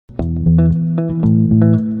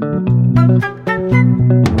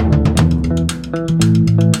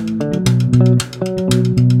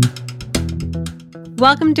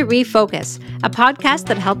Welcome to Refocus, a podcast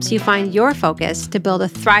that helps you find your focus to build a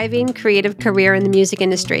thriving creative career in the music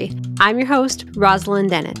industry. I'm your host, Rosalind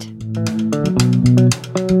Dennett.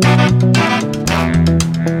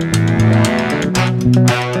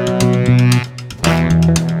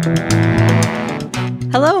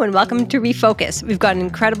 Hello and welcome to Refocus. We've got an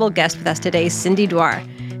incredible guest with us today, Cindy Doire.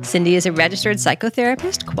 Cindy is a registered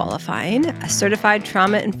psychotherapist qualifying, a certified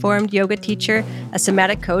trauma-informed yoga teacher, a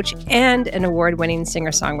somatic coach, and an award-winning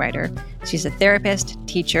singer-songwriter. She's a therapist,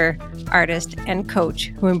 teacher, artist, and coach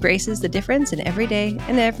who embraces the difference in every day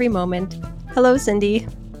and every moment. Hello, Cindy.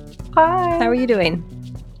 Hi. How are you doing?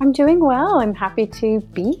 I'm doing well. I'm happy to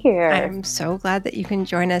be here. I'm so glad that you can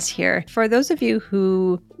join us here. For those of you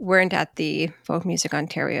who weren't at the Folk Music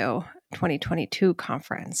Ontario 2022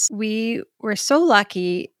 conference, we were so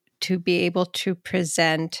lucky to be able to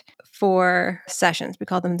present 4 sessions. We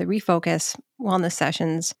call them the Refocus Wellness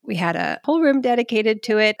Sessions. We had a whole room dedicated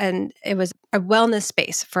to it, and it was a wellness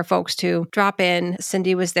space for folks to drop in.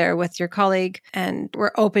 Cindy was there with your colleague, and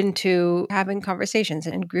we're open to having conversations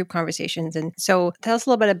and group conversations. And so tell us a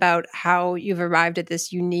little bit about how you've arrived at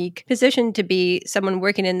this unique position to be someone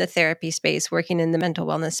working in the therapy space, working in the mental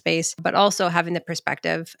wellness space, but also having the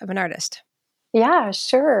perspective of an artist. Yeah,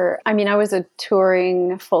 sure. I mean, I was a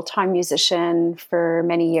touring full-time musician for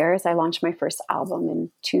many years. I launched my first album in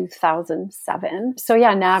 2007. So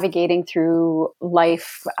yeah, navigating through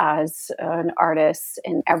life as an artist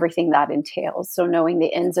and everything that entails. So knowing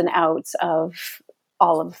the ins and outs of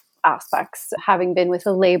all of aspects, having been with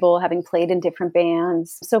a label, having played in different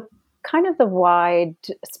bands. So kind of the wide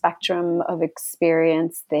spectrum of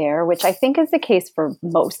experience there, which I think is the case for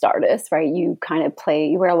most artists, right? You kind of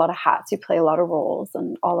you wear a lot of hats, you play a lot of roles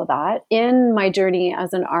and all of that. In my journey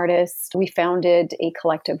as an artist, we founded a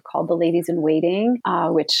collective called The Ladies in Waiting,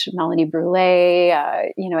 which Melanie Brule,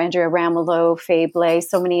 Andrea Ramelow, Faye Blay,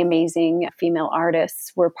 so many amazing female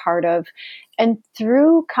artists were part of. And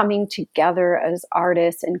through coming together as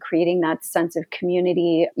artists and creating that sense of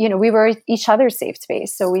community, we were each other's safe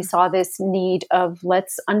space. So we saw this need of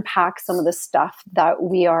let's unpack some of the stuff that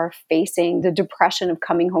we are facing, the depression of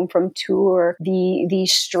coming home from tour, the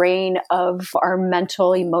strain of our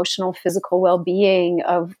mental, emotional, physical well-being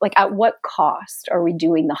of like at what cost are we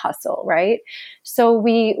doing the hustle, right? So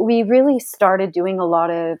we really started doing a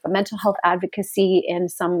lot of mental health advocacy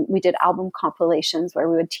and we did album compilations where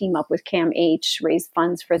we would team up with CAMH, raise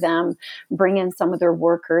funds for them, bring in some of their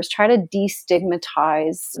workers, try to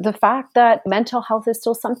destigmatize the fact that mental health is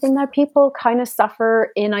still something that people kind of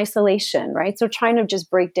suffer in isolation, right? So trying to just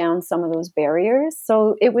break down some of those barriers.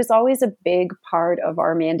 So it was always a big part of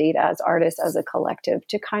our mandate as artists, as a collective,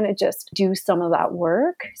 to kind of just do some of that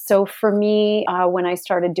work. So for me, when I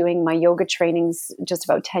started doing my yoga trainings just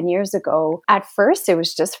about 10 years ago, at first it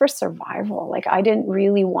was just for survival. Like I didn't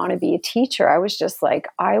really want to be a teacher. I was just like,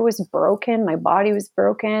 I was broken. My body was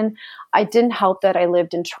broken. I didn't help that I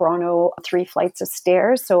lived in Toronto, 3 flights of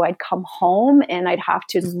stairs. So I'd come home and I'd have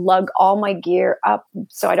to lug all my gear up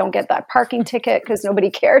so I don't get that parking ticket because nobody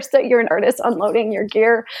cares that you're an artist unloading your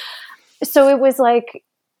gear. So it was like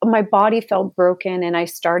my body felt broken and I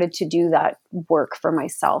started to do that work for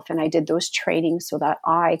myself. And I did those trainings so that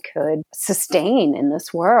I could sustain in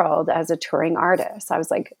this world as a touring artist. I was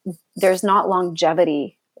like, there's not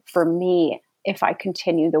longevity for me if I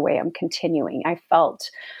continue the way I'm continuing. I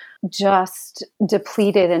felt just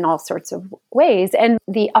depleted in all sorts of ways. And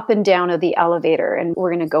the up and down of the elevator, and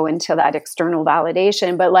we're going to go into that external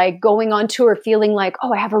validation, but like going on tour, feeling like,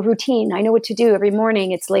 oh, I have a routine. I know what to do every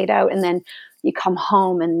morning. It's laid out. And then you come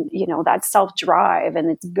home and, that self-drive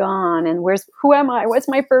and it's gone. And who am I? What's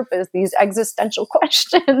my purpose? These existential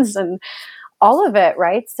questions and all of it,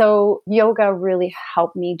 right? So yoga really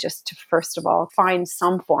helped me just to, first of all, find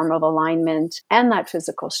some form of alignment and that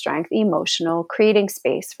physical strength, emotional, creating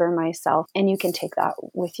space for myself. And you can take that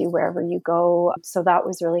with you wherever you go. So that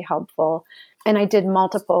was really helpful. And I did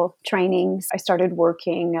multiple trainings. I started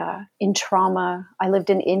working in trauma. I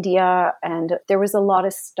lived in India, and there was a lot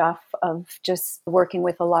of stuff of just working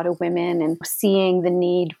with a lot of women and seeing the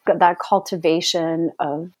need, that cultivation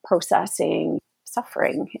of processing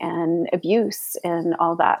suffering and abuse and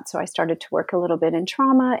all that. So I started to work a little bit in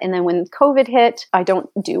trauma. And then when COVID hit, I don't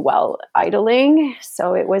do well idling.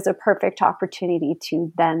 So it was a perfect opportunity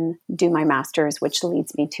to then do my master's, which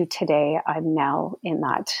leads me to today. I'm now in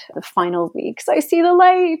the final weeks. I see the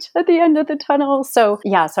light at the end of the tunnel. So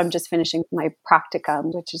I'm just finishing my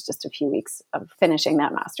practicum, which is just a few weeks of finishing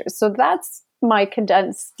that master's. So that's my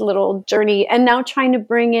condensed little journey, and now trying to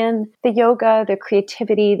bring in the yoga, the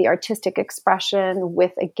creativity, the artistic expression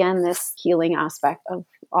with, again, this healing aspect of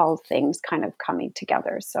all things kind of coming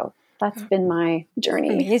together. So that's been my journey.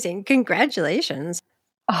 Amazing. Congratulations.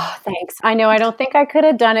 Oh, thanks. I know. I don't think I could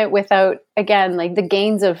have done it without, again, like the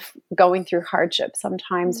gains of going through hardship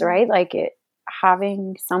sometimes, right? Like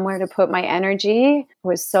having somewhere to put my energy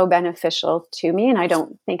was so beneficial to me. And I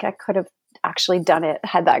don't think I could have actually done it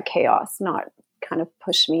had that chaos not kind of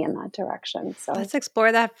pushed me in that direction. So let's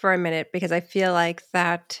explore that for a minute, because I feel like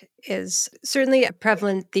that is certainly a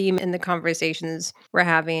prevalent theme in the conversations we're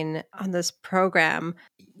having on this program.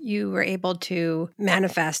 You were able to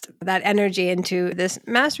manifest that energy into this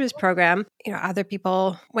master's program. Other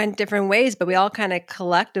people went different ways, but we all kind of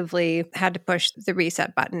collectively had to push the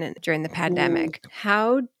reset button during the pandemic.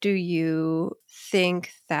 How do you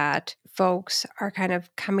think that folks are kind of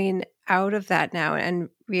coming out of that now and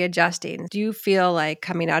readjusting? Do you feel like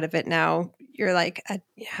coming out of it now, you're like,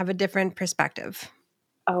 have a different perspective?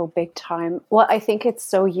 Oh, big time. Well, I think it's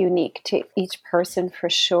so unique to each person for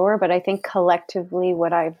sure. But I think collectively,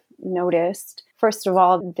 what I've noticed, first of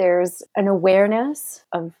all, there's an awareness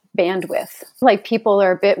of bandwidth. Like people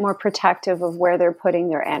are a bit more protective of where they're putting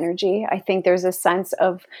their energy. I think there's a sense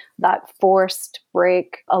of that forced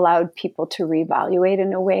break allowed people to reevaluate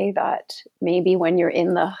in a way that maybe when you're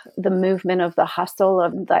in the movement of the hustle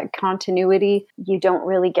of that continuity, you don't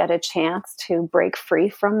really get a chance to break free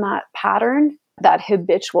from that pattern. That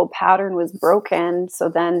habitual pattern was broken. So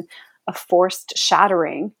then a forced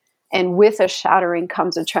shattering. And with a shattering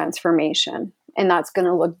comes a transformation. And that's going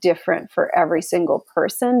to look different for every single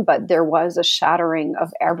person. But there was a shattering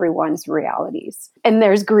of everyone's realities. And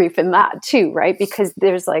there's grief in that too, right? Because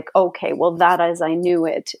there's like, okay, well, that as I knew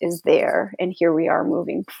it is there. And here we are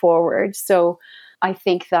moving forward. So I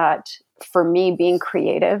think that for me, being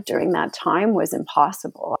creative during that time was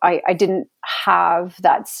impossible. I didn't have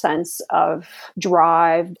that sense of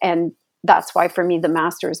drive. And that's why for me, the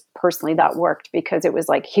master's personally, that worked because it was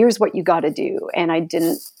like, here's what you got to do. And I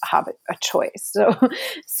didn't have a choice.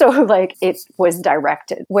 So like it was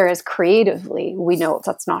directed. Whereas creatively, we know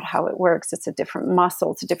that's not how it works. It's a different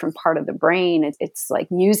muscle. It's a different part of the brain. It's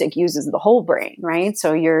like music uses the whole brain, right?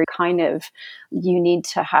 So you're you need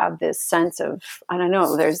to have this sense of, I don't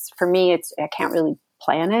know, for me, I can't really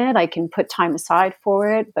plan it. I can put time aside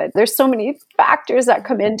for it, but there's so many factors that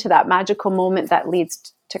come into that magical moment that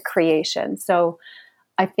leads to creation. So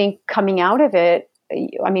I think coming out of it,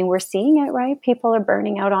 I mean, we're seeing it, right? People are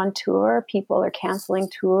burning out on tour. People are canceling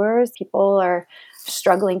tours. People are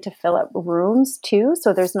struggling to fill up rooms too.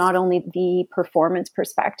 So there's not only the performance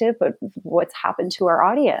perspective, but what's happened to our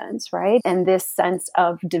audience, right? And this sense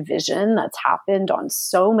of division that's happened on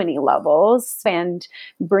so many levels and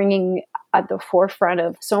bringing at the forefront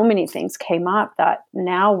of so many things came up that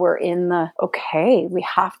now we're in okay, we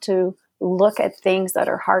have to look at things that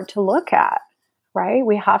are hard to look at, right?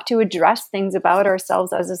 We have to address things about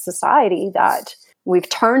ourselves as a society that we've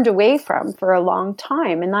turned away from for a long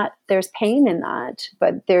time, and that there's pain in that,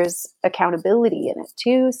 but there's accountability in it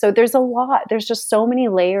too. So there's a lot. There's just so many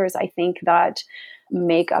layers, I think, that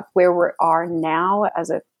make up where we are now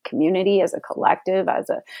as a community, as a collective,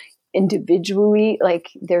 individually.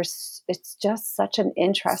 Like it's just such an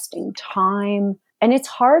interesting time. And it's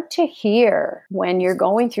hard to hear when you're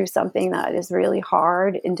going through something that is really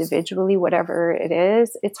hard individually, whatever it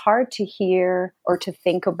is. It's hard to hear or to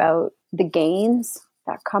think about the gains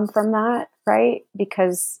that come from that, right?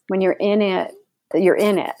 Because when you're in it, you're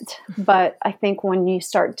in it. But I think when you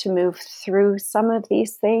start to move through some of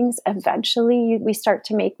these things, eventually we start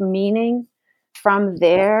to make meaning. From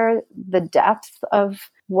there, the depth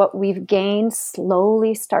of what we've gained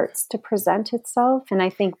slowly starts to present itself. And I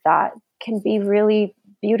think that can be really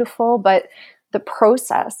beautiful, but the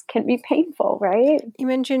process can be painful, right? You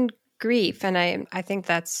mentioned grief, and I think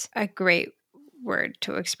that's a great word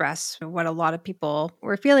to express what a lot of people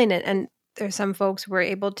were feeling. And there's some folks who were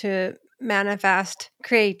able to manifest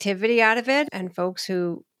creativity out of it, and folks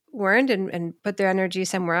who weren't and put their energy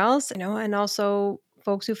somewhere else, and also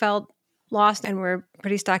folks who felt lost and were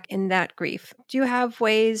pretty stuck in that grief. Do you have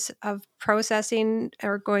ways of processing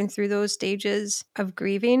or going through those stages of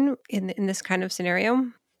grieving in this kind of scenario?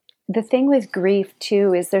 The thing with grief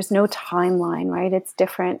too is there's no timeline, right? It's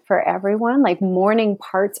different for everyone. Like mourning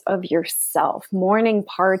parts of yourself, mourning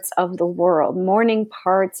parts of the world, mourning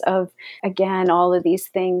parts of, again, all of these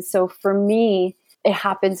things. So for me, it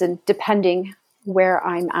happens depending where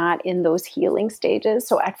I'm at in those healing stages.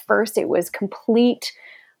 So at first it was complete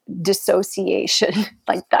dissociation.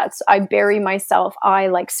 Like I bury myself.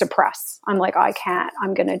 I suppress. I'm like, I can't.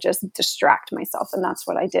 I'm going to just distract myself. And that's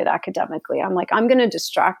what I did academically. I'm like, I'm going to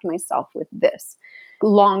distract myself with this.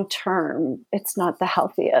 long term, it's not the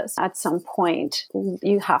healthiest. At some point,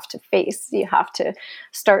 you have to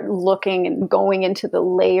start looking and going into the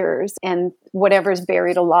layers, and whatever's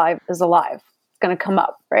buried alive is alive. Going to come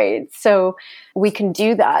up, right? So we can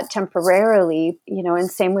do that temporarily, and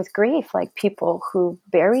same with grief. Like people who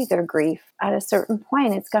bury their grief, at a certain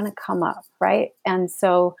point, it's going to come up, right? And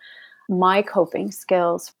so my coping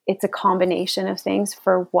skills, it's a combination of things.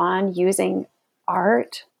 For one, using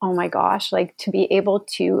art, oh my gosh, like to be able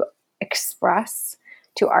to express,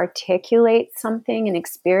 to articulate something, an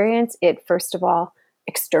experience, it first of all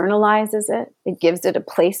externalizes it. It gives it a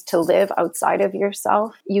place to live outside of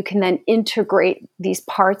yourself. You can then integrate these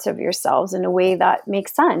parts of yourselves in a way that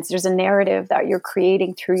makes sense. There's a narrative that you're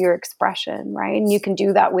creating through your expression, right? And you can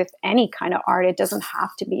do that with any kind of art. It doesn't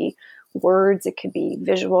have to be words, it could be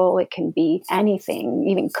visual, it can be anything,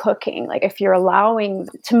 even cooking. Like if you're allowing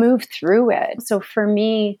to move through it. So for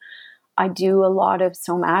me, I do a lot of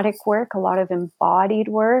somatic work, a lot of embodied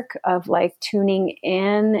work of like tuning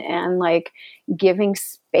in and like giving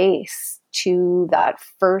space to that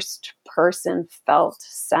first person felt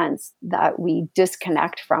sense that we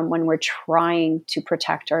disconnect from when we're trying to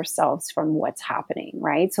protect ourselves from what's happening,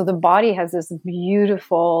 right? So the body has this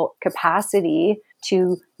beautiful capacity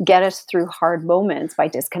to get us through hard moments by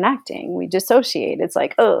disconnecting. We dissociate. It's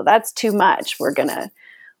like, oh, that's too much. We're going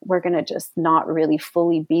to just not really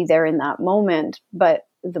fully be there in that moment. But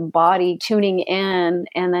the body tuning in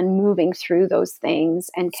and then moving through those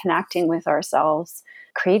things and connecting with ourselves,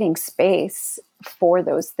 creating space for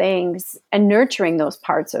those things and nurturing those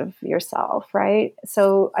parts of yourself, right?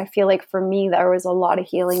 So I feel like for me, there was a lot of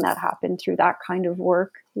healing that happened through that kind of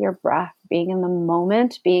work. Your breath, being in the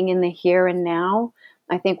moment, being in the here and now.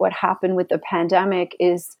 I think what happened with the pandemic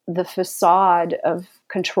is the facade of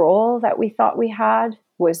control that we thought we had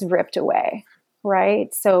was ripped away,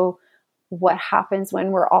 right? So what happens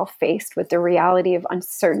when we're all faced with the reality of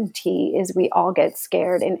uncertainty is we all get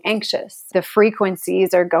scared and anxious. The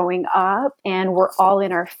frequencies are going up and we're all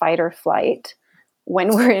in our fight or flight.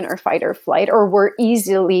 When we're in our fight or flight, or we're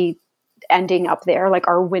easily ending up there, like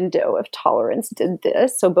our window of tolerance did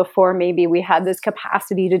this. So before, maybe we had this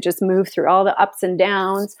capacity to just move through all the ups and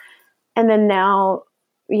downs. And then now,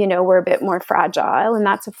 we're a bit more fragile, and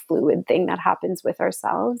that's a fluid thing that happens with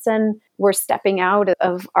ourselves. And we're stepping out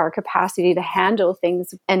of our capacity to handle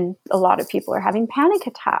things. And a lot of people are having panic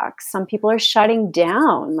attacks. Some people are shutting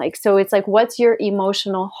down. So it's like, what's your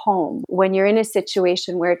emotional home? When you're in a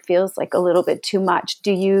situation where it feels like a little bit too much,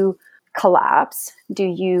 do you collapse? Do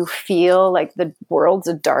you feel like the world's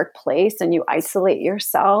a dark place and you isolate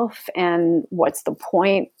yourself and what's the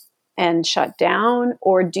point and shut down?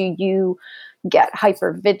 Or do you get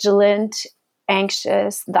hyper vigilant,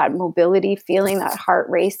 anxious, that mobility feeling, that heart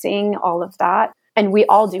racing, all of that? And we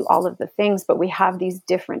all do all of the things, but we have these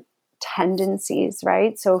different tendencies,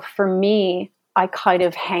 right? So for me, I kind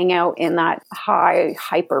of hang out in that high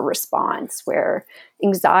hyper response where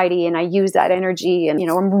anxiety, and I use that energy and,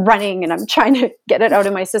 I'm running and I'm trying to get it out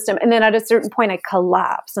of my system. And then at a certain point I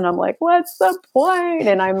collapse and I'm like, what's the point?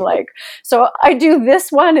 And I'm like, so I do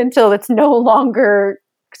this one until it's no longer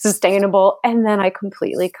sustainable. And then I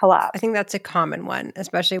completely collapse. I think that's a common one,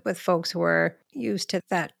 especially with folks who are used to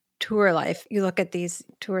that tour life. You look at these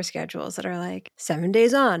tour schedules that are like 7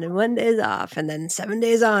 days on and 1 day off, and then 7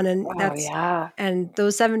 days on, and and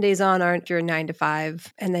those 7 days on aren't your 9 to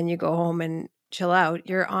 5, and then you go home and chill out.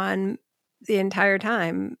 You're on the entire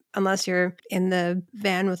time, unless you're in the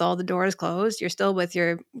van with all the doors closed. You're still with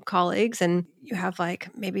your colleagues, and you have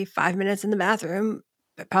like maybe 5 minutes in the bathroom,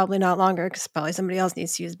 but probably not longer because probably somebody else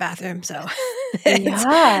needs to use the bathroom. So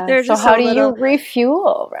so how do you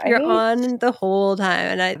refuel, right? You're on the whole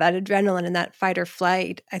time. And that adrenaline and that fight or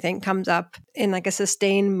flight, I think, comes up in like a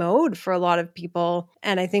sustained mode for a lot of people.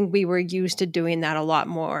 And I think we were used to doing that a lot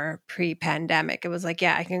more pre-pandemic. It was like,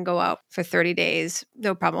 yeah, I can go out for 30 days.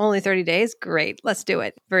 No problem. Only 30 days. Great. Let's do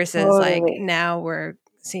it. Versus like now we're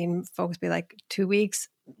seeing folks be like 2 weeks.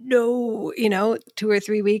 No, 2 or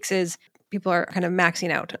 3 weeks is people are kind of maxing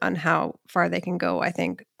out on how far they can go, I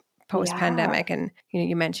think, post-pandemic. And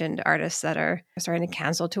you mentioned artists that are starting to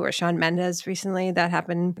cancel tours. Shawn Mendes recently, that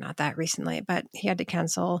happened, not that recently, but he had to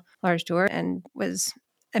cancel a large tour and was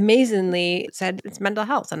amazingly said it's mental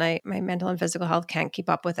health, and my mental and physical health can't keep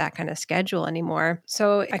up with that kind of schedule anymore.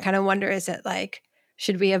 So I kind of wonder, is it like,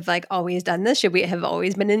 should we have like always done this? Should we have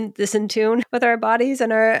always been in tune with our bodies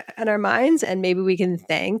and our minds? And maybe we can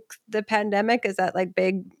thank the pandemic as that like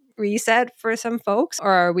big reset for some folks,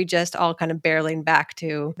 or are we just all kind of barreling back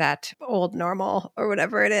to that old normal or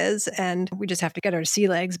whatever it is, and we just have to get our sea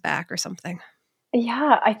legs back or something?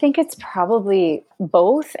 Yeah, I think it's probably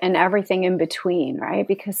both and everything in between, right?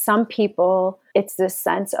 Because some people, it's this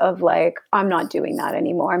sense of like, I'm not doing that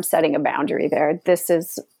anymore. I'm setting a boundary there. This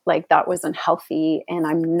is like, that was unhealthy and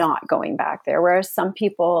I'm not going back there. Whereas some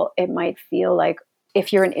people, it might feel like,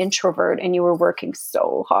 if you're an introvert and you were working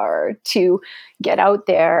so hard to get out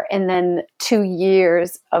there, and then 2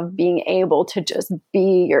 years of being able to just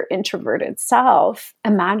be your introverted self,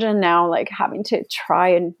 imagine now like having to try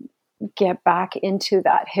and get back into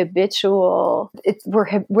that habitual.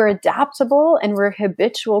 We're adaptable and we're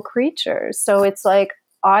habitual creatures. So it's like,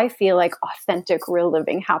 I feel like authentic real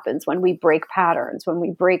living happens when we break patterns, when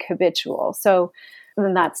we break habitual. So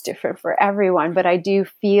then that's different for everyone. But I do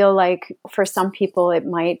feel like for some people it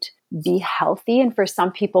might be healthy, and for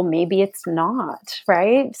some people maybe it's not,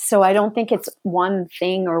 right? So I don't think it's one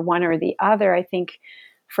thing or one or the other. I think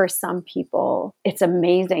for some people, it's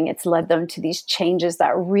amazing. It's led them to these changes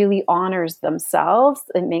that really honors themselves.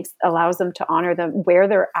 Allows them to honor them where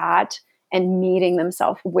they're at and meeting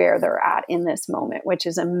themselves where they're at in this moment, which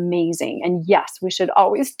is amazing. And yes, we should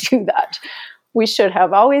always do that. We should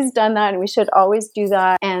have always done that, and we should always do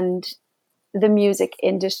that. And the music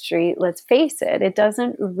industry, let's face it, it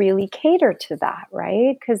doesn't really cater to that,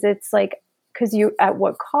 right? Because it's like, because you, at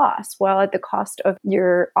what cost? Well, at the cost of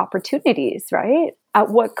your opportunities, right? At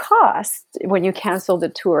what cost when you cancel the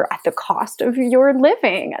tour? At the cost of your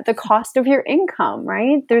living, at the cost of your income,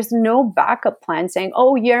 right? There's no backup plan saying,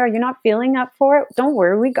 oh yeah, you're not feeling up for it. Don't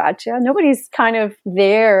worry, we got you. Nobody's kind of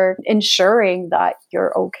there ensuring that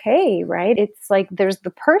you're okay, right? It's like there's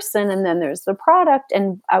the person and then there's the product.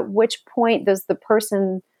 And at which point does the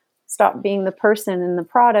person stop being the person and the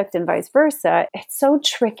product, and vice versa? It's so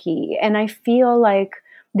tricky. And I feel like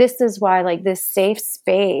this is why like this safe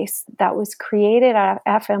space that was created at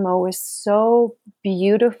FMO was so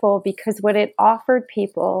beautiful, because what it offered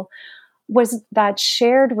people was that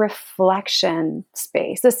shared reflection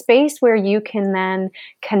space, a space where you can then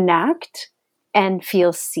connect and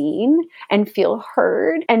feel seen and feel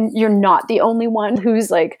heard. And you're not the only one who's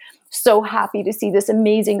like so happy to see this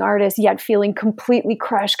amazing artist, yet feeling completely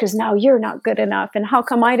crushed because now you're not good enough. And how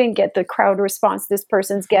come I didn't get the crowd response this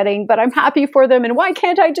person's getting, but I'm happy for them? And why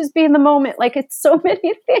can't I just be in the moment? Like, it's so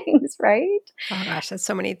many things, right? Oh gosh, that's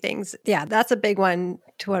so many things. Yeah, that's a big one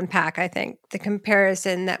to unpack, I think. The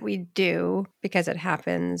comparison that we do, because it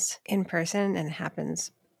happens in person and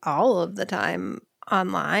happens all of the time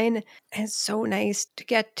online. And it's so nice to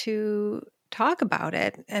get to talk about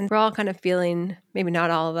it. And we're all kind of feeling, maybe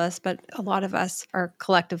not all of us, but a lot of us are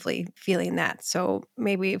collectively feeling that. So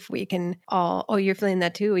maybe if we can all, oh, you're feeling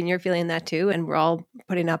that too, and you're feeling that too, and we're all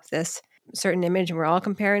putting up this certain image and we're all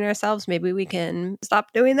comparing ourselves, maybe we can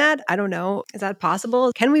stop doing that. I don't know. Is that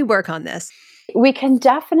possible? Can we work on this? We can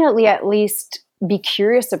definitely at least be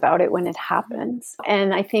curious about it when it happens.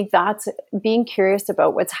 And I think that's being curious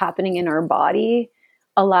about what's happening in our body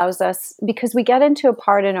allows us, because we get into a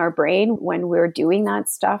part in our brain when we're doing that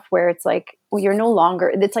stuff where it's like, well, you're no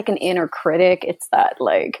longer, it's like an inner critic. It's that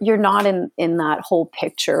like, you're not in that whole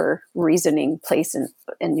picture reasoning place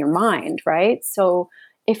in your mind, right? So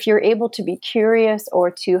if you're able to be curious,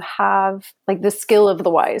 or to have like the skill of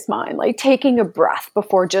the wise mind, like taking a breath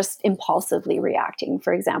before just impulsively reacting,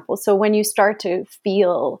 for example. So when you start to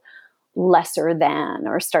feel lesser than,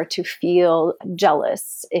 or start to feel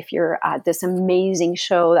jealous if you're at this amazing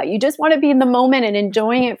show that you just want to be in the moment and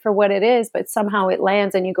enjoying it for what it is, but somehow it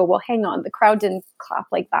lands and you go, well, hang on, the crowd didn't clap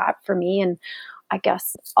like that for me. And I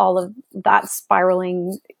guess all of that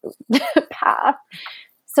spiraling path.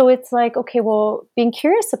 So it's like, okay, well, being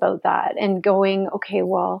curious about that and going, okay,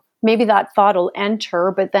 well, maybe that thought will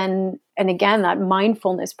enter, but then, and again, that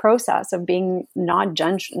mindfulness process of being not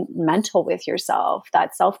judgmental with yourself,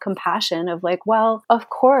 that self-compassion of like, well, of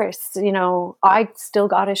course, I still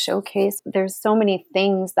got to showcase. There's so many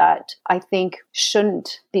things that I think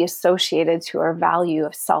shouldn't be associated to our value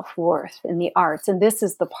of self-worth in the arts. And this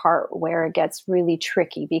is the part where it gets really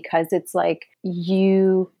tricky, because it's like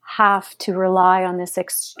you have to rely on this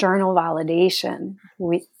external validation.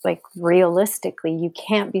 Like realistically, you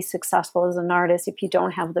can't be successful as an artist if you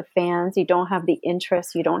don't have the fans, you don't have the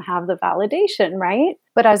interest, you don't have the validation, right?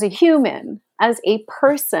 But as a human, as a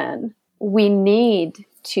person, we need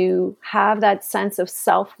to have that sense of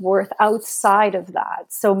self-worth outside of that.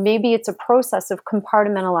 So maybe it's a process of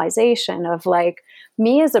compartmentalization of like,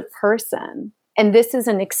 me as a person, and this is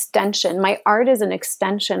an extension. My art is an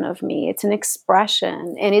extension of me. It's an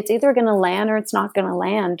expression, and it's either going to land or it's not going to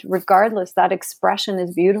land. Regardless, that expression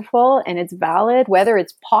is beautiful and it's valid. Whether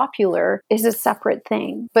it's popular is a separate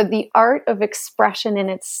thing. But the art of expression in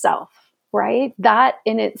itself, right? That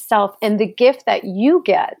in itself, and the gift that you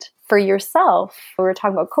get for yourself, we were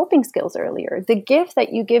talking about coping skills earlier, the gift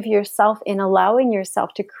that you give yourself in allowing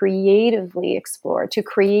yourself to creatively explore, to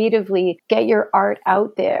creatively get your art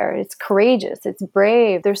out there. It's courageous, it's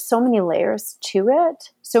brave. There's so many layers to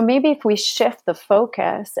it. So maybe if we shift the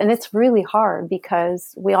focus, and it's really hard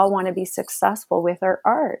because we all want to be successful with our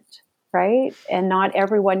art, right? And not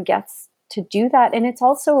everyone gets to do that. And it's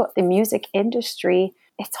also the music industry.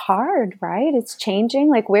 It's hard, right? It's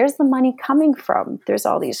changing. Like, where's the money coming from? There's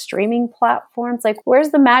all these streaming platforms. Like,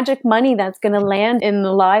 where's the magic money that's going to land in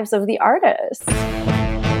the lives of the artists?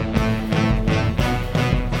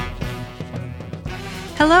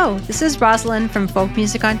 Hello, this is Rosalind from Folk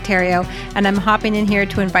Music Ontario, and I'm hopping in here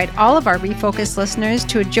to invite all of our Refocus listeners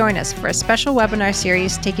to join us for a special webinar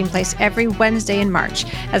series taking place every Wednesday in March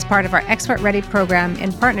as part of our Expert Ready program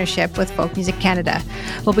in partnership with Folk Music Canada.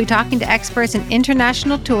 We'll be talking to experts in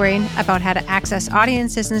international touring about how to access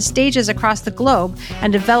audiences and stages across the globe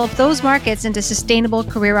and develop those markets into sustainable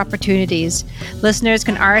career opportunities. Listeners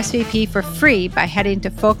can RSVP for free by heading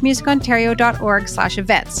to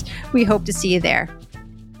folkmusicontario.org/events. We hope to see you there.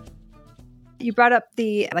 You brought up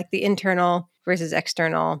the internal versus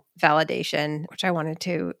external validation, which I wanted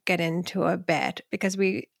to get into a bit because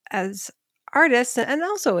we, as artists and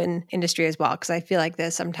also in industry as well, because I feel like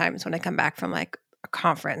this sometimes when I come back from like a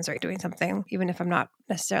conference or doing something, even if I'm not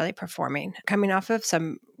necessarily performing, coming off of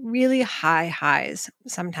some really high highs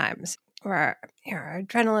sometimes where our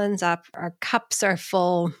adrenaline's up, our cups are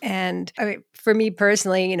full. And I mean, for me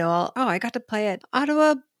personally, I got to play at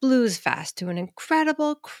Ottawa Blues Fest to an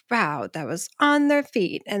incredible crowd that was on their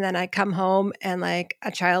feet. And then I come home and like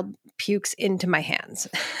a child pukes into my hands.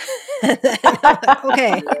 And then I'm like,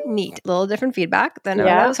 okay, neat. A little different feedback than what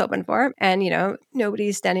I was hoping for. And,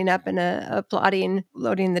 nobody's standing up and applauding,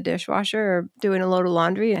 loading the dishwasher or doing a load of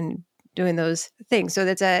laundry and doing those things. So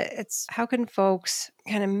it's how can folks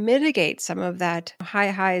kind of mitigate some of that high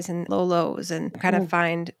highs and low lows and kind of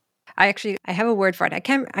find, I have a word for it.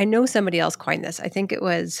 I know somebody else coined this. I think it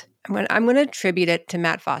was, I'm going to attribute it to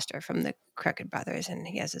Matt Foster from the Crooked Brothers, and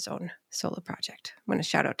he has his own solo project. I'm going to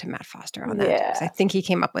shout out to Matt Foster on that because I think he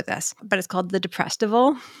came up with this, but it's called the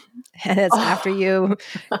Deprestival. And it's after you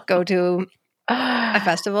go to a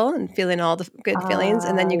festival and feeling all the good feelings.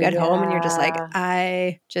 And then you get home and you're just like,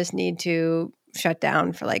 I just need to shut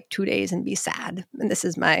down for like 2 days and be sad. And there's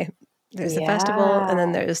the festival and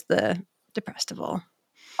then there's the Deprestival.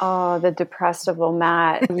 Oh, the Deprestival,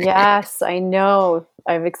 Matt. Yes, I know.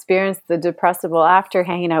 I've experienced the Depressival after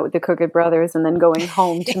hanging out with the Crooked Brothers and then going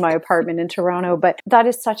home to my apartment in Toronto. But that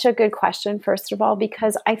is such a good question, first of all,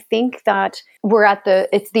 because I think that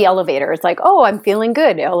it's the elevator. It's like, oh, I'm feeling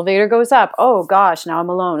good. Elevator goes up. Oh gosh, now I'm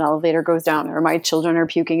alone. Elevator goes down, or my children are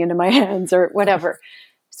puking into my hands or whatever.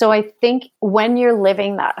 So I think when you're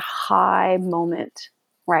living that high moment,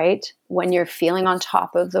 right? When you're feeling on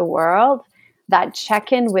top of the world, that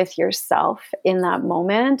check-in with yourself in that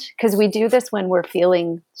moment, because we do this when we're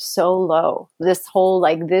feeling so low, this whole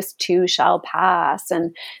like, this too shall pass,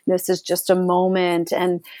 and this is just a moment.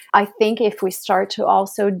 And I think if we start to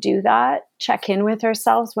also do that, check in with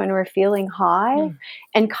ourselves when we're feeling high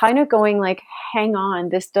and kind of going like, hang on,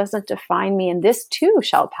 this doesn't define me and this too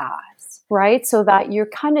shall pass. Right? So that you're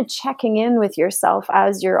kind of checking in with yourself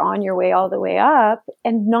as you're on your way all the way up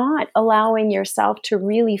and not allowing yourself to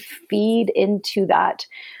really feed into that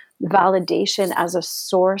validation as a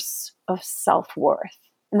source of self-worth.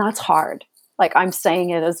 And that's hard. Like, I'm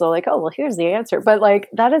saying it as though like, oh, well, here's the answer. But like,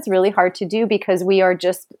 that is really hard to do because we are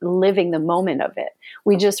just living the moment of it.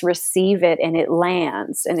 We just receive it and it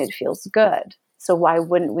lands and it feels good. So why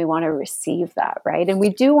wouldn't we want to receive that, right? And we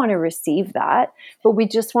do want to receive that, but we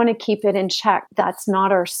just want to keep it in check. That's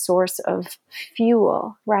not our source of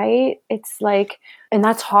fuel, right? It's like, and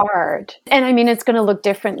that's hard. And I mean, it's going to look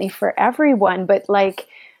differently for everyone, but like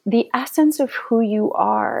the essence of who you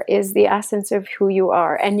are is the essence of who you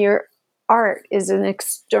are. And your art is an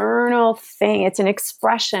external thing. It's an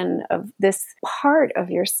expression of this part of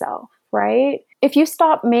yourself, right? If you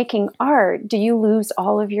stop making art, do you lose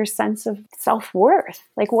all of your sense of self-worth?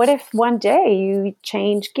 Like, what if one day you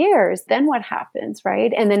change gears? Then what happens,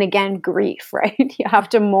 right? And then again, grief, right? You have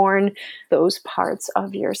to mourn those parts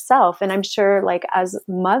of yourself. And I'm sure, like, as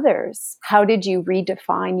mothers, how did you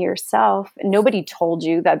redefine yourself? Nobody told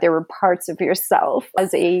you that there were parts of yourself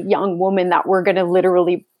as a young woman that were going to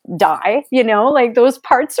literally die, like those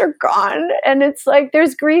parts are gone. And it's like,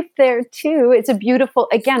 there's grief there too. It's a beautiful,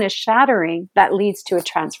 again, a shattering that leads to a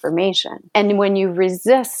transformation. And when you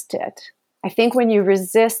resist it, I think when you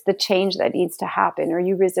resist the change that needs to happen or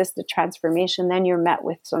you resist the transformation, then you're met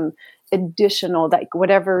with some additional, like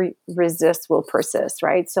whatever resists will persist,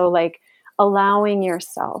 right? So like allowing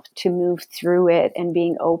yourself to move through it and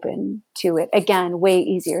being open to it. Again, way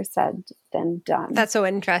easier said than done. That's so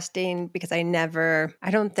interesting because I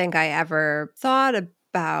don't think I ever thought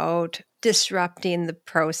about disrupting the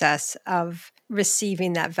process of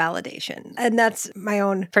receiving that validation. And that's my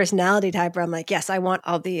own personality type where I'm like, yes, I want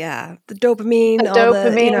all the dopamine, The all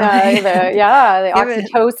dopamine, the the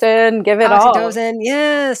oxytocin, give it all. Oxytocin,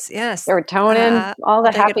 yes. Serotonin, all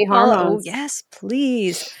the happy hormones. Oh, yes,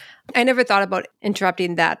 please. I never thought about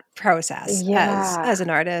interrupting that process as an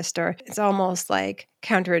artist, or it's almost like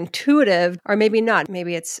counterintuitive, or maybe not.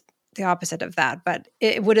 Maybe it's the opposite of that, but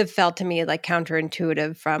it would have felt to me like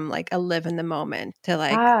counterintuitive from like a live in the moment to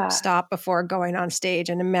like stop before going on stage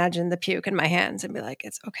and imagine the puke in my hands and be like,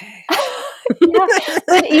 it's okay. Yeah,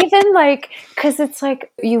 but even like, because it's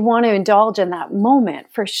like you want to indulge in that moment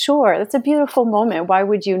for sure. That's a beautiful moment. Why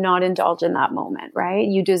would you not indulge in that moment, right?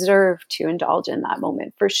 You deserve to indulge in that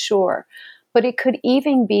moment for sure. But it could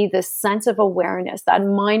even be this sense of awareness, that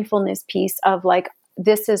mindfulness piece of like,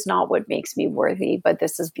 this is not what makes me worthy, but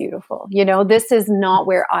this is beautiful. You know, this is not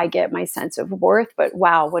where I get my sense of worth, but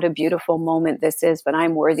wow, what a beautiful moment this is, but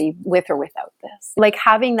I'm worthy with or without this. Like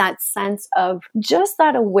having that sense of just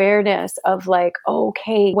that awareness of like,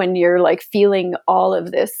 okay, when you're like feeling all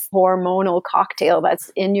of this hormonal cocktail that's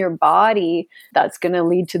in your body, that's going to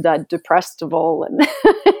lead to that depressible and,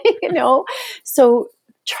 you know, so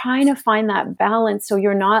trying to find that balance so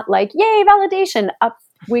you're not like, yay, validation, up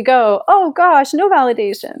we go, oh gosh, no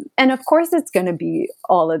validation. And of course, it's going to be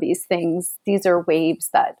all of these things. These are waves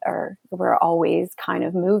that we're always kind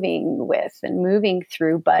of moving with and moving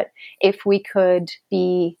through. But if we could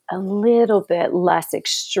be a little bit less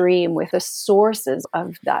extreme with the sources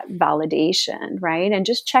of that validation, right? And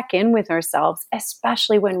just check in with ourselves,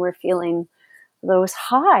 especially when we're feeling those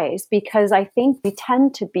highs, because I think we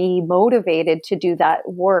tend to be motivated to do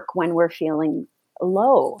that work when we're feeling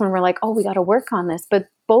low, when we're like, oh, we got to work on this. But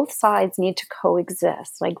both sides need to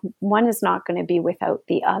coexist. Like one is not going to be without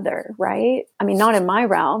the other, right? I mean, not in my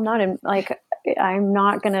realm, not in like, I'm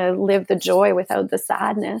not going to live the joy without the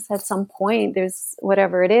sadness. At some point, there's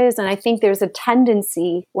whatever it is. And I think there's a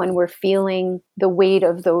tendency when we're feeling the weight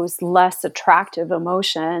of those less attractive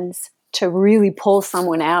emotions to really pull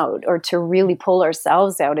someone out or to really pull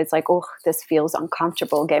ourselves out. It's like, oh, this feels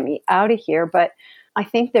uncomfortable. Get me out of here. But I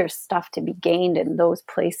think there's stuff to be gained in those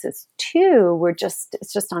places too.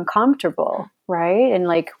 It's just uncomfortable, right? And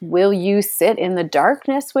like, will you sit in the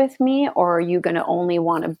darkness with me, or are you going to only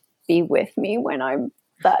want to be with me when I'm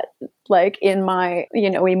that like in my, you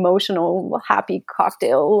know, emotional, happy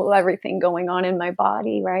cocktail, everything going on in my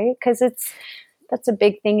body, right? Because that's a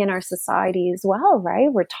big thing in our society as well,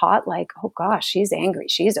 right? We're taught like, oh gosh, she's angry,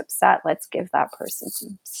 she's upset. Let's give that person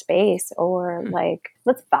some space, or like,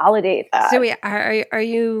 let's validate that. So are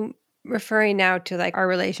you referring now to like our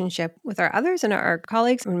relationship with our others and our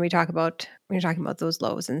colleagues when you're talking about those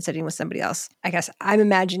lows and sitting with somebody else? I guess I'm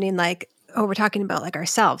imagining like, oh, we're talking about like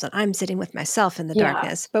ourselves and I'm sitting with myself in the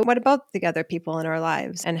darkness. But what about the other people in our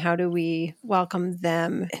lives, and how do we welcome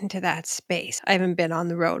them into that space? I haven't been on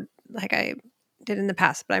the road like I did in the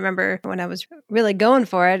past, but I remember when I was really going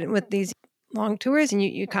for it with these long tours, and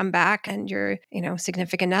you come back and your, you know,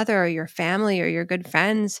 significant other or your family or your good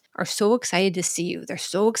friends are so excited to see you. They're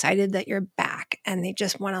so excited that you're back, and they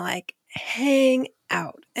just want to like hang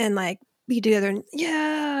out and like be together and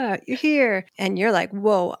yeah, you're here. And you're like,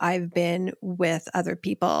 whoa, I've been with other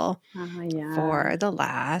people for the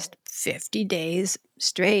last 50 days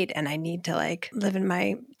straight, and I need to like live in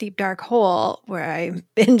my deep dark hole where I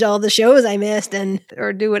binge all the shows I missed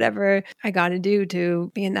or do whatever I got to do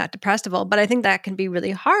to be in that depressible. But I think that can be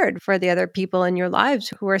really hard for the other people in your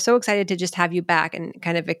lives who are so excited to just have you back and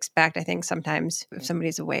kind of expect, I think sometimes if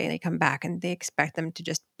somebody's away, they come back and they expect them to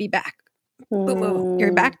just be back. Boom, boom,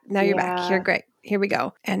 you're back. Now you're back. Here, great. Here we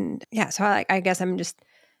go. And yeah, so I guess I'm just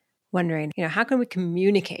wondering, you know, how can we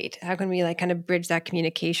communicate? How can we like kind of bridge that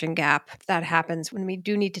communication gap that happens when we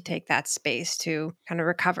do need to take that space to kind of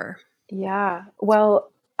recover? Yeah.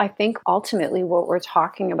 Well, I think ultimately what we're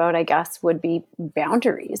talking about, I guess, would be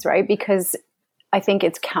boundaries, right? Because I think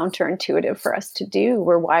it's counterintuitive for us to do.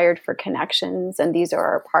 We're wired for connections, and these are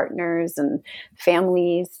our partners and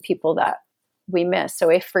families, people that we miss. So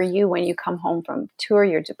if for you, when you come home from tour,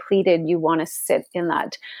 you're depleted, you want to sit in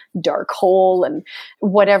that dark hole and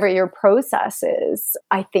whatever your process is,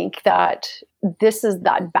 I think that this is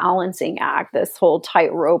that balancing act, this whole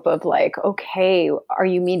tightrope of like, okay, are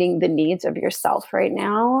you meeting the needs of yourself right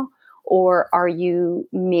now? or are you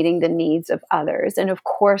meeting the needs of others? And of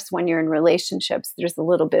course, when you're in relationships, there's a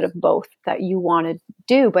little bit of both that you want to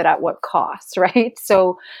do, but at what cost, right?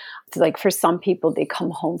 So like for some people, they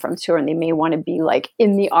come home from tour and they may want to be like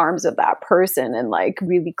in the arms of that person and like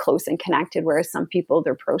really close and connected. Whereas some people,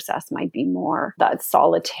 their process might be more that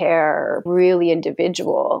solitaire, really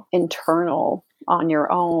individual, internal, on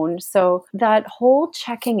your own. So that whole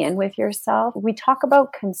checking in with yourself, we talk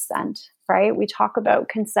about consent, right? We talk about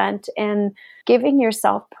consent and giving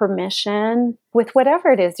yourself permission with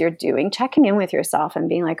whatever it is you're doing, checking in with yourself and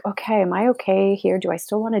being like, okay, am I okay here? Do I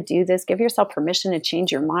still want to do this? Give yourself permission to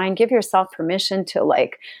change your mind. Give yourself permission to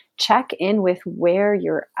like check in with where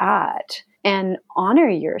you're at and honor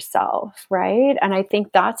yourself, right? And I think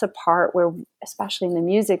that's a part where, especially in the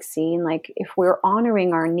music scene, like if we're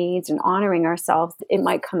honoring our needs and honoring ourselves, it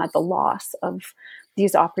might come at the loss of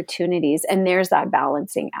these opportunities. And there's that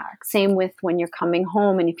balancing act. Same with when you're coming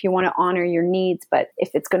home and if you want to honor your needs, but if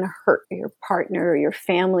it's going to hurt your partner or your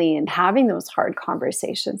family, and having those hard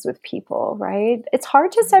conversations with people, right? It's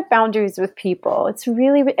hard to set boundaries with people. It's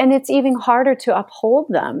really, and it's even harder to uphold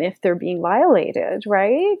them if they're being violated,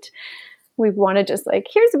 right? We want to just like,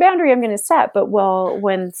 here's the boundary I'm going to set. But well,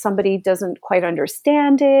 when somebody doesn't quite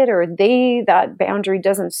understand it, or that boundary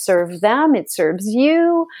doesn't serve them, it serves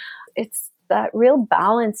you. It's that real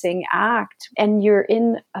balancing act. And you're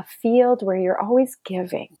in a field where you're always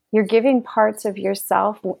giving. You're giving parts of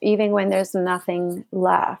yourself, even when there's nothing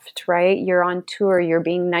left, right? You're on tour. You're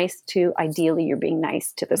being nice ideally, you're being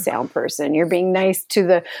nice to the sound person. You're being nice to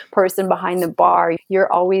the person behind the bar.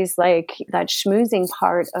 You're always like that schmoozing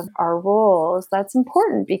part of our roles. That's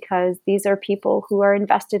important because these are people who are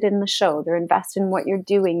invested in the show. They're invested in what you're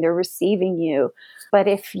doing. They're receiving you. But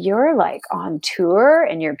if you're like on tour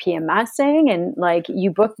and you're PMSing and like you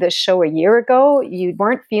booked this show a year ago, you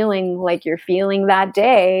weren't feeling like you're feeling that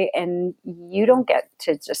day, and you don't get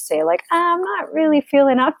to just say like, I'm not really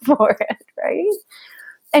feeling up for it, right?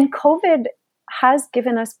 And COVID has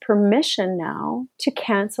given us permission now to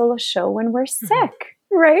cancel a show when we're sick.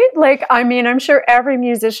 Right? Like, I mean, I'm sure every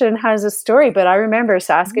musician has a story, but I remember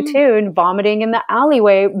Saskatoon vomiting in the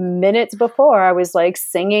alleyway minutes before. I was like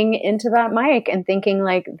singing into that mic and thinking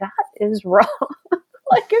like, that is wrong.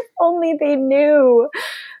 Like, if only they knew.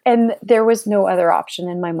 And there was no other option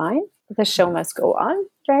in my mind. The show must go on,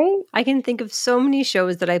 right? I can think of so many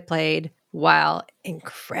shows that I played while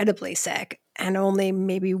incredibly sick, and only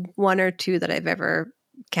maybe one or two that I've ever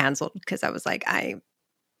canceled because I was like,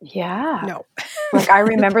 no. Like I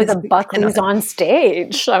remember the Buckleys on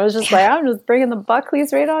stage. I was just like, I'm just bringing the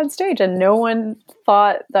Buckleys right on stage. And no one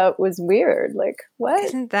thought that was weird. Like, what?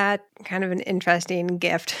 Isn't that kind of an interesting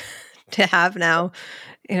gift to have now?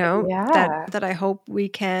 You know, that I hope we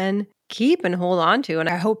can keep and hold on to. And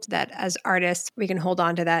I hope that as artists, we can hold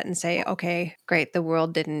on to that and say, okay, great, the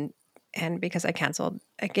world didn't end because I canceled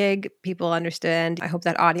a gig. People understand. I hope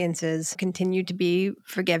that audiences continue to be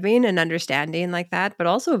forgiving and understanding like that, but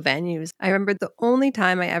also venues. I remember the only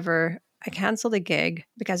time I canceled a gig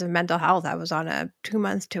because of mental health. I was on a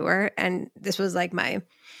 2-month tour, and this is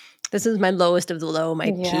my lowest of the low,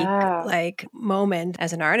 my peak like moment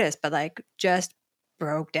as an artist, but like just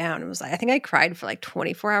broke down. It was like, I think I cried for like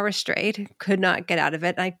 24 hours straight, could not get out of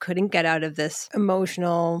it. I couldn't get out of this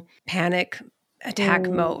emotional panic attack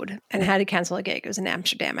mode, and had to cancel a gig. It was in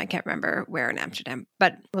Amsterdam. I can't remember where in Amsterdam,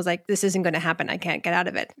 but I was like, this isn't going to happen. I can't get out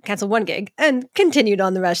of it. Canceled one gig and continued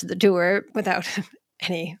on the rest of the tour without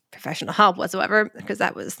any professional help whatsoever, because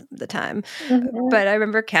that was the time. But I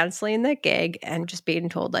remember canceling that gig and just being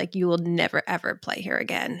told like, you will never ever play here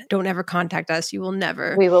again. Don't ever contact us. You will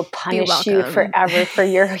never. We will punish you forever for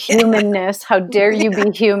your humanness. How dare you be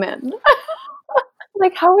human?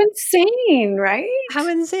 Like, how insane, right? How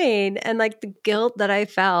insane. And like the guilt that I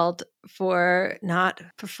felt for not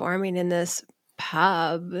performing in this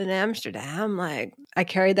pub in Amsterdam, like I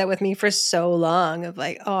carried that with me for so long of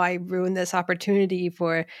like, oh, I ruined this opportunity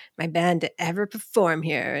for my band to ever perform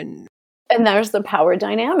here. And there's the power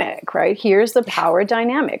dynamic, right? Here's the power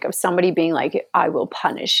dynamic of somebody being like, I will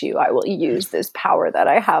punish you. I will use this power that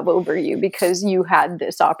I have over you because you had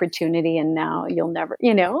this opportunity and now you'll never,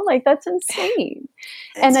 like that's insane.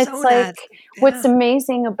 And it's so like, what's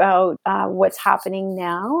amazing about what's happening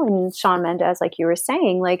now, and Shawn Mendes, like you were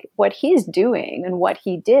saying, like what he's doing and what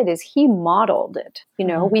he did is he modeled it.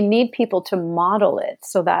 We need people to model it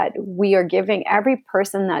so that we are giving every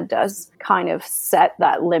person that does kind of set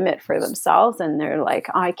that limit for themselves and they're like,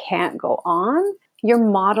 I can't go on. you're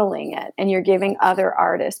modeling it and you're giving other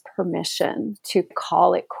artists permission to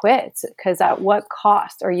call it quits. Because at what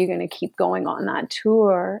cost are you going to keep going on that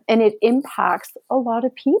tour? And it impacts a lot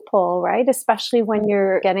of people, right? Especially when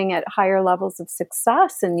you're getting at higher levels of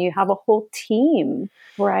success and you have a whole team,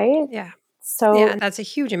 right? Yeah. So yeah, and that's a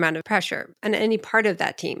huge amount of pressure. And any part of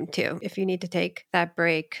that team too. If you need to take that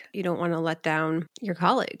break, you don't want to let down your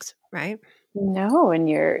colleagues, right? no, and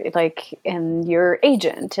your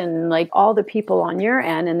agent and like all the people on your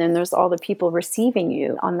end, and then there's all the people receiving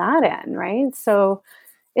you on that end, right? So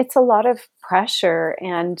it's a lot of pressure.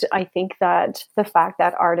 And I think that the fact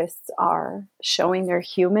that artists are showing their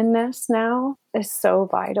humanness now is so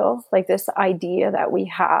vital. Like this idea that we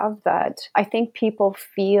have, that I think people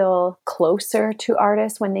feel closer to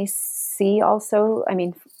artists when they see also, I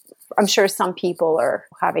mean, I'm sure some people are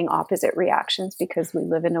having opposite reactions because we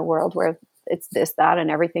live in a world where it's this, that, and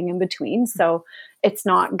everything in between. So it's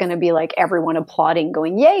not going to be like everyone applauding,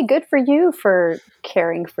 going, yay, good for you for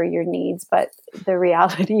caring for your needs. But the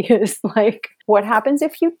reality is, like, what happens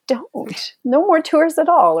if you don't? No more tours at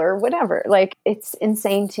all or whatever. Like, it's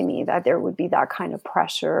insane to me that there would be that kind of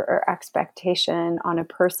pressure or expectation on a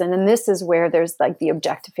person. And this is where there's like the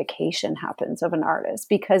objectification happens of an artist,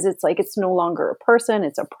 because it's like, it's no longer a person,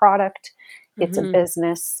 it's a product. It's a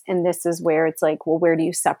business. And this is where it's like, well, where do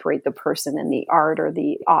you separate the person and the art or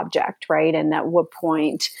the object, right? And at what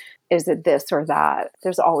point is it this or that?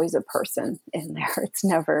 There's always a person in there. It's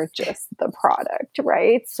never just the product,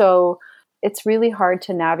 right? So it's really hard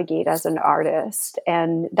to navigate as an artist.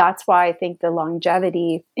 And that's why I think the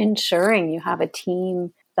longevity, ensuring you have a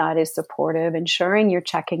team that is supportive, ensuring you're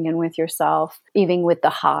checking in with yourself, even with the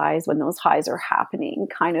highs, when those highs are happening,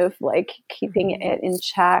 kind of like keeping it in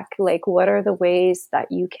check. Like, what are the ways that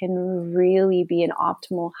you can really be in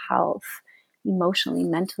optimal health, emotionally,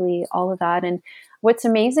 mentally, all of that. And what's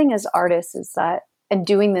amazing as artists is that, and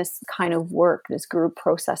doing this kind of work, this group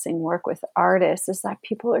processing work with artists, is that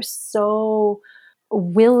people are so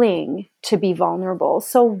willing to be vulnerable,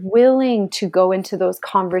 so willing to go into those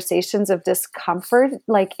conversations of discomfort.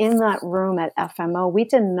 Like in that room at FMO, we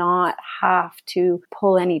did not have to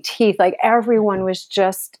pull any teeth. Like everyone was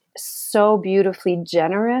just so beautifully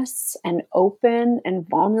generous and open and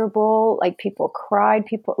vulnerable. Like people cried,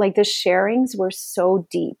 people, like the sharings were so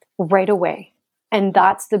deep right away. And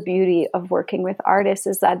that's the beauty of working with artists,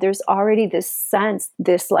 is that there's already this sense,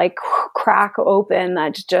 this like crack open,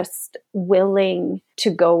 that's just willing to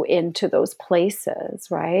go into those places,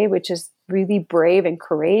 right? Which is really brave and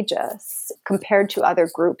courageous compared to other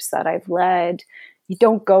groups that I've led. You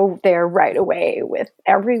don't go there right away with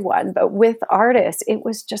everyone, but with artists, it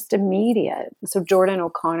was just immediate. So Jordan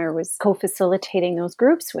O'Connor was co-facilitating those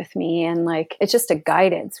groups with me, and like, it's just a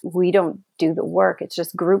guidance. We don't do the work. It's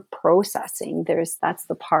just group processing. That's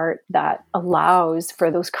the part that allows for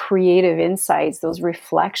those creative insights, those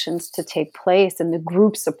reflections to take place, and the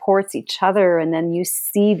group supports each other. And then you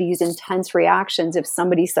see these intense reactions if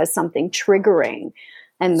somebody says something triggering.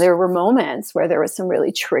 And there were moments where there was some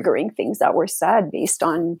really triggering things that were said based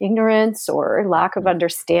on ignorance or lack of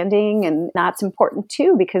understanding. And that's important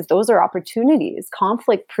too, because those are opportunities.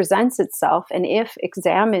 Conflict presents itself. And if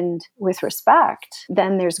examined with respect,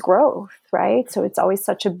 then there's growth, right? So it's always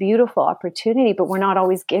such a beautiful opportunity, but we're not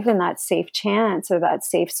always given that safe chance or that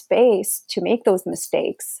safe space to make those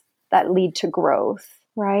mistakes that lead to growth.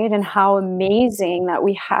 Right. And how amazing that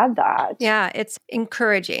we had that. Yeah, it's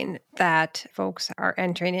encouraging that folks are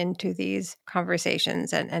entering into these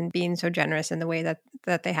conversations and being so generous in the way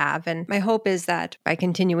that they have. And my hope is that by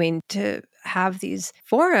continuing to have these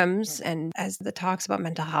forums, and as the talks about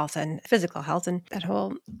mental health and physical health and that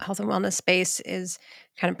whole health and wellness space is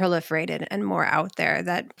kind of proliferated and more out there,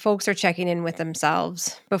 that folks are checking in with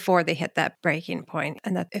themselves before they hit that breaking point.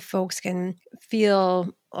 And that if folks can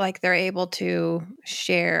feel like they're able to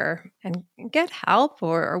share and get help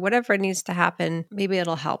or whatever needs to happen, maybe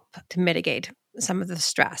it'll help to mitigate some of the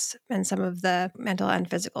stress and some of the mental and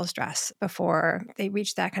physical stress before they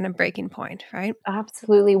reach that kind of breaking point, right?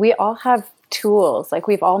 Absolutely. We all have tools, like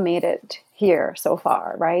we've all made it here so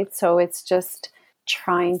far, right? So it's just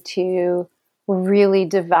trying to really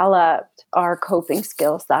develop our coping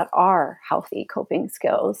skills that are healthy coping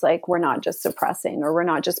skills. Like we're not just suppressing, or we're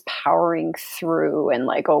not just powering through and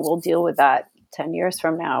like, oh, we'll deal with that 10 years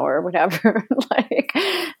from now or whatever. Like,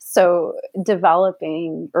 so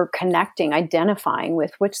developing or connecting, identifying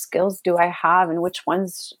with which skills do I have and which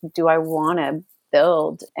ones do I want to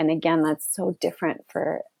build. And again, that's so different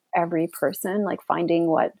for every person, like finding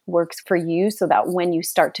what works for you so that when you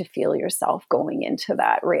start to feel yourself going into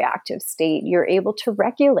that reactive state, you're able to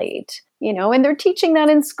regulate and they're teaching that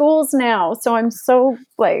in schools now. So I'm so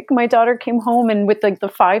like, my daughter came home and with like the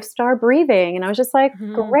 5-star breathing, and I was just like,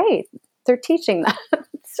 great, they're teaching that.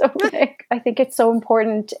 So like, I think it's so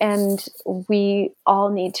important, and we all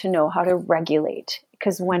need to know how to regulate,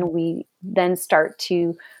 because when we then start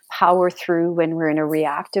to power through when we're in a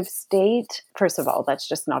reactive state, first of all, that's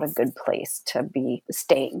just not a good place to be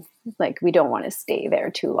staying. Like, we don't want to stay there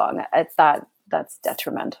too long. That's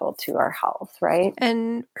detrimental to our health, right?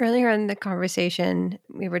 And earlier in the conversation,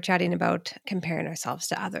 we were chatting about comparing ourselves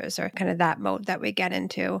to others, or kind of that mode that we get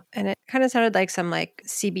into. And it kind of sounded like some like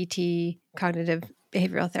CBT, cognitive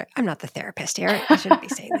behavioral therapy. I'm not the therapist here. I shouldn't be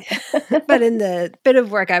saying that. But in the bit of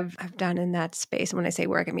work I've done in that space, and when I say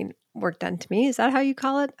work, I mean work done to me. Is that how you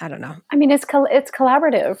call it? I don't know. I mean, it's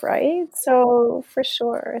collaborative, right? So for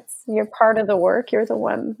sure, you're part of the work. You're the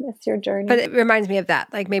one. It's your journey. But it reminds me of that.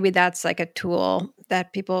 Like, maybe that's like a tool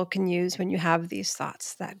that people can use when you have these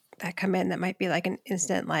thoughts that come in that might be like an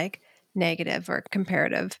instant, like negative or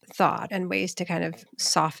comparative thought, and ways to kind of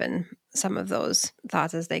soften some of those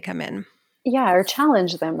thoughts as they come in. Yeah, or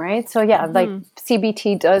challenge them, right? So yeah, like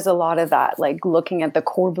CBT does a lot of that, like looking at the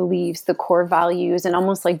core beliefs, the core values, and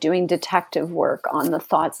almost like doing detective work on the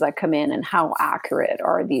thoughts that come in and how accurate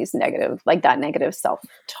are these negative, like that negative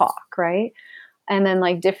self-talk, right? And then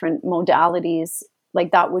like different modalities,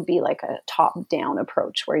 like that would be like a top-down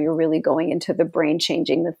approach where you're really going into the brain,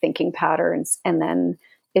 changing the thinking patterns, and then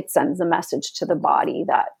it sends a message to the body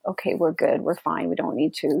that, okay, we're good, we're fine, we don't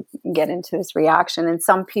need to get into this reaction. And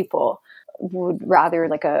some people would rather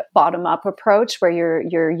like a bottom-up approach where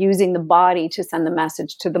you're using the body to send the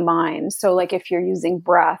message to the mind. So like if you're using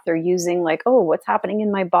breath or using like, oh, what's happening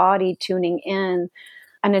in my body, tuning in,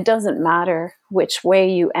 and it doesn't matter which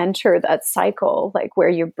way you enter that cycle, like where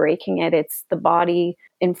you're breaking it, it's the body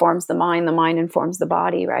informs the mind informs the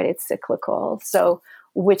body, right? It's cyclical. So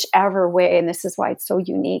whichever way, and this is why it's so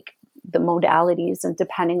unique, the modalities, and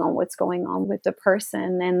depending on what's going on with the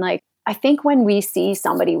person. And like, I think when we see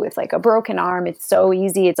somebody with like a broken arm, it's so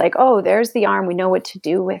easy. It's like, oh, there's the arm. We know what to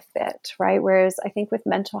do with it, right? Whereas I think with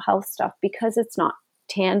mental health stuff, because it's not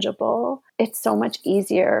tangible, it's so much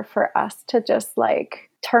easier for us to just like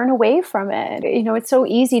turn away from it. It's so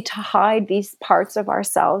easy to hide these parts of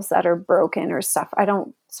ourselves that are broken or stuff.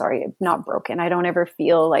 Not broken. I don't ever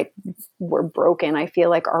feel like we're broken. I feel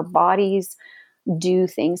like our bodies do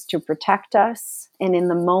things to protect us. And in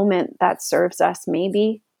the moment that serves us,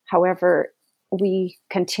 maybe. However, we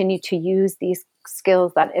continue to use these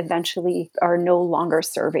skills that eventually are no longer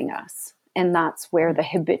serving us. And that's where the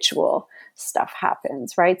habitual stuff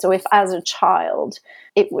happens, right? So if as a child,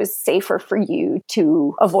 it was safer for you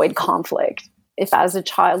to avoid conflict, if as a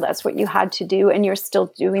child, that's what you had to do, and you're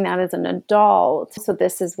still doing that as an adult. So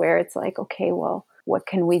this is where it's like, okay, well, what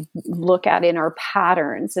can we look at in our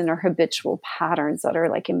patterns, in our habitual patterns that are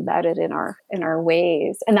like embedded in our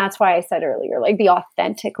ways? And that's why I said earlier, like the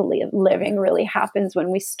authentic living really happens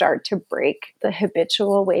when we start to break the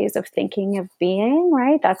habitual ways of thinking, of being,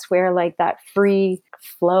 right? That's where like that free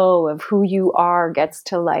flow of who you are gets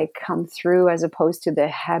to like come through, as opposed to the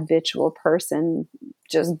habitual person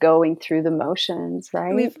just going through the motions,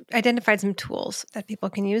 right? We've identified some tools that people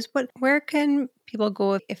can use, but where can people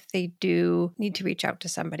go if they do need to reach out to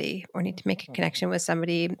somebody, or need to make a connection with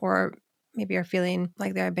somebody, or maybe are feeling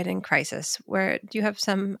like they're a bit in crisis? Where do you have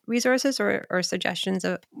some resources or suggestions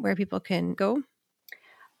of where people can go?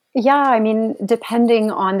 Yeah, I mean,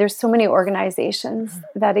 there's so many organizations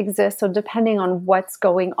that exist. So depending on what's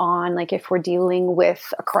going on, like if we're dealing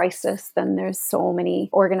with a crisis, then there's so many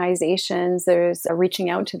organizations. There's reaching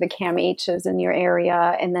out to the CAMHs in your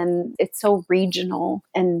area, and then it's so regional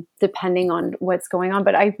and depending on what's going on.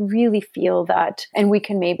 But I really feel that, and we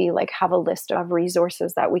can maybe like have a list of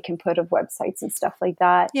resources that we can put, of websites and stuff like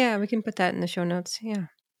that. Yeah, we can put that in the show notes. Yeah.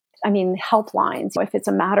 I mean, helplines, if it's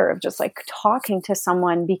a matter of just like talking to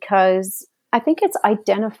someone, because I think it's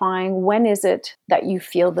identifying when is it that you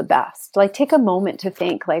feel the best. Like take a moment to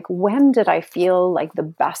think, like, when did I feel like the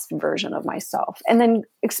best version of myself? And then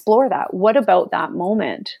explore that. What about that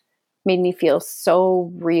moment made me feel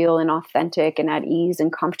so real and authentic and at ease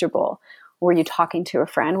and comfortable? Were you talking to a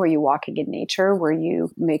friend? Were you walking in nature? Were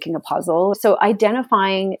you making a puzzle? So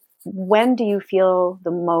identifying, when do you feel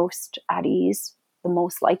the most at ease, the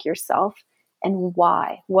most like yourself, and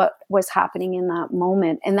why? What was happening in that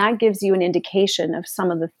moment? And that gives you an indication of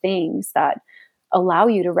some of the things that allow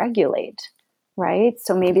you to regulate, right?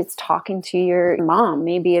 So maybe it's talking to your mom,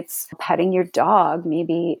 maybe it's petting your dog,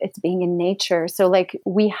 maybe it's being in nature. So like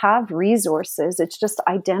we have resources. It's just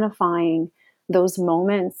identifying those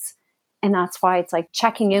moments And that's why it's like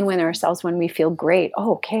checking in with ourselves when we feel great.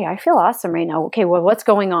 Oh, okay, I feel awesome right now. Okay, well, what's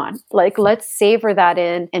going on? Like, let's savor that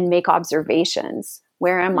in and make observations.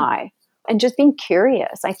 Where am I? And just being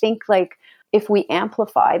curious. I think like if we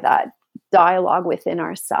amplify that dialogue within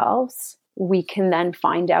ourselves, we can then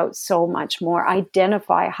find out so much more.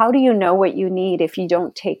 Identify. How do you know what you need if you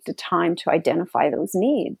don't take the time to identify those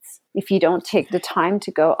needs? If you don't take the time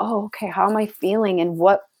to go, oh, okay, how am I feeling and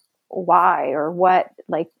why, or what,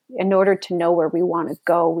 like, in order to know where we want to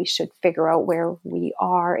go, we should figure out where we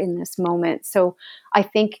are in this moment. So I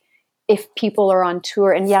think if people are on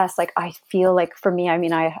tour, and yes, like I feel like for me, I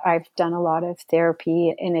mean, I've done a lot of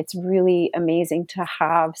therapy, and it's really amazing to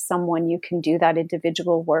have someone you can do that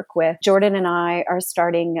individual work with. Jordan and I are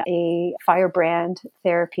starting a Firebrand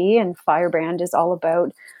therapy, and Firebrand is all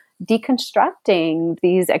about deconstructing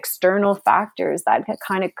these external factors that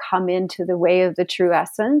kind of come into the way of the true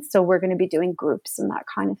essence. So we're going to be doing groups and that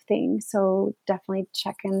kind of thing. So definitely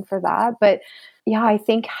check in for that. But yeah, I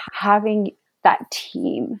think having that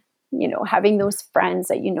team, having those friends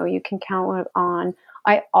that you can count on.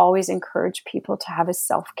 I always encourage people to have a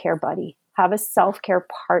self-care buddy, have a self-care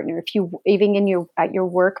partner. If you even at your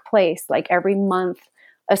workplace, like every month,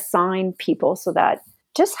 assign people so that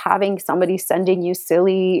just having somebody sending you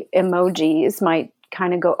silly emojis might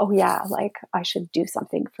kind of go, oh yeah, like I should do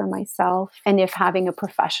something for myself. And if having a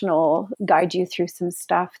professional guide you through some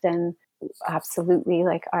stuff, then absolutely.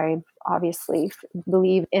 Like I obviously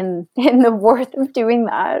believe in the worth of doing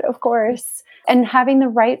that, of course. And having the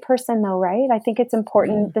right person though, right? I think it's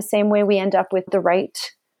important the same way we end up with the right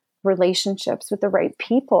relationships with the right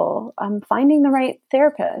people, finding the right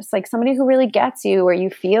therapist, like somebody who really gets you, where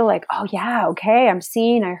you feel like, oh yeah, okay, I'm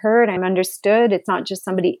seen, I heard, I'm understood. It's not just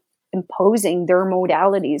somebody imposing their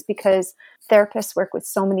modalities, because therapists work with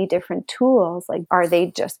so many different tools. Like, are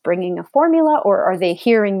they just bringing a formula, or are they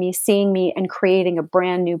hearing me, seeing me, and creating a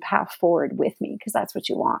brand new path forward with me? Because that's what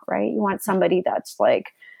you want, right? You want somebody that's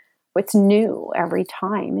like, it's new every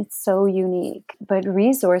time. It's so unique. But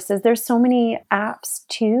resources, there's so many apps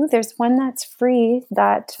too. There's one that's free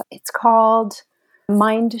that it's called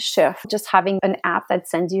Mind Shift. Just having an app that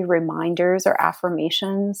sends you reminders or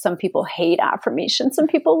affirmations. Some people hate affirmations. Some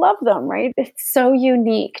people love them, right? It's so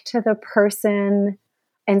unique to the person.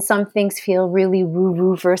 And some things feel really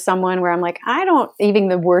woo-woo for someone, where I'm like, I don't, even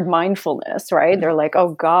the word mindfulness, right? They're like,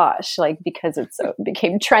 oh gosh, like because it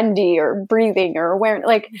became trendy, or breathing, or awareness,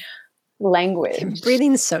 like language.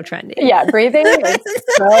 Breathing is so trendy. Yeah, breathing is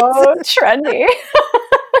so trendy.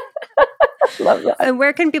 Love that. And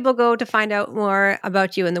where can people go to find out more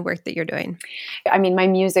about you and the work that you're doing? I mean, my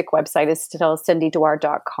music website is still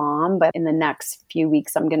cindydoire.com, but in the next few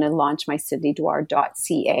weeks, I'm going to launch my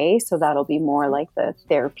cindydoire.ca. So that'll be more like the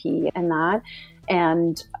therapy and that.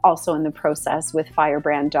 And also in the process with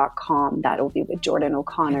firebrand.com, that'll be with Jordan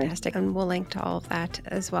O'Connor. Fantastic. And we'll link to all of that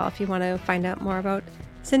as well if you want to find out more about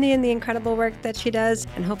Cindy and the incredible work that she does.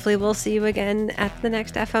 And hopefully we'll see you again at the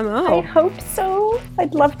next FMO. I hope so.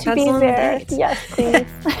 I'd love to be there. Date. Yes, please.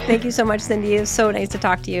 Thank you so much, Cindy. It was so nice to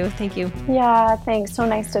talk to you. Thank you. Yeah, thanks. So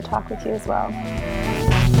nice to talk with you as well.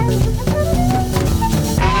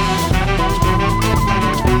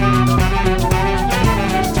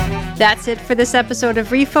 That's it for this episode of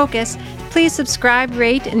Refocus. Please subscribe,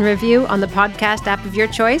 rate, and review on the podcast app of your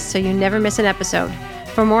choice so you never miss an episode.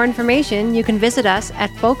 For more information, you can visit us at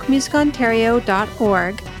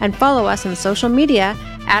folkmusicontario.org and follow us on social media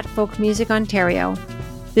at Folk Music Ontario.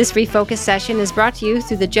 This Refocus session is brought to you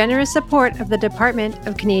through the generous support of the Department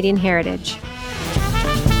of Canadian Heritage.